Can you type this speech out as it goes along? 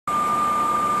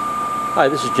Hi,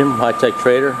 this is Jim from High Tech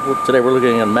Trader. Today we're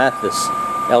looking at a Mathis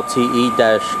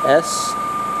LTE-S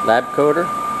Labcoater,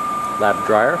 lab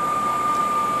dryer.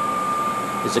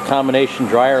 It's a combination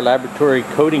dryer laboratory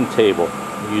coating table.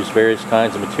 We use various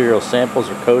kinds of material. Samples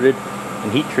are coated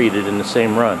and heat treated in the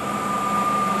same run.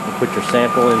 You put your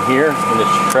sample in here in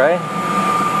this tray.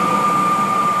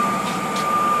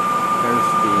 There's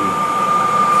the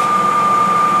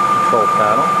control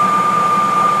panel.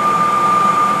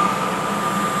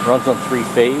 Runs on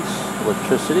 3-phase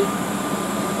electricity.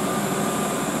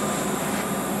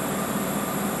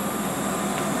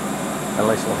 A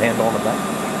nice little handle on the back.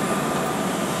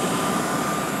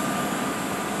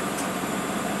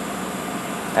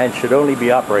 And should only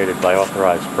be operated by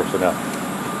authorized personnel.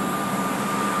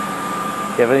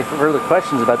 If you have any further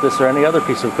questions about this or any other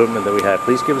piece of equipment that we have,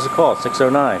 please give us a call,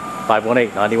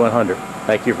 609-518-9100.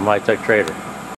 Thank you from High Tech Trader.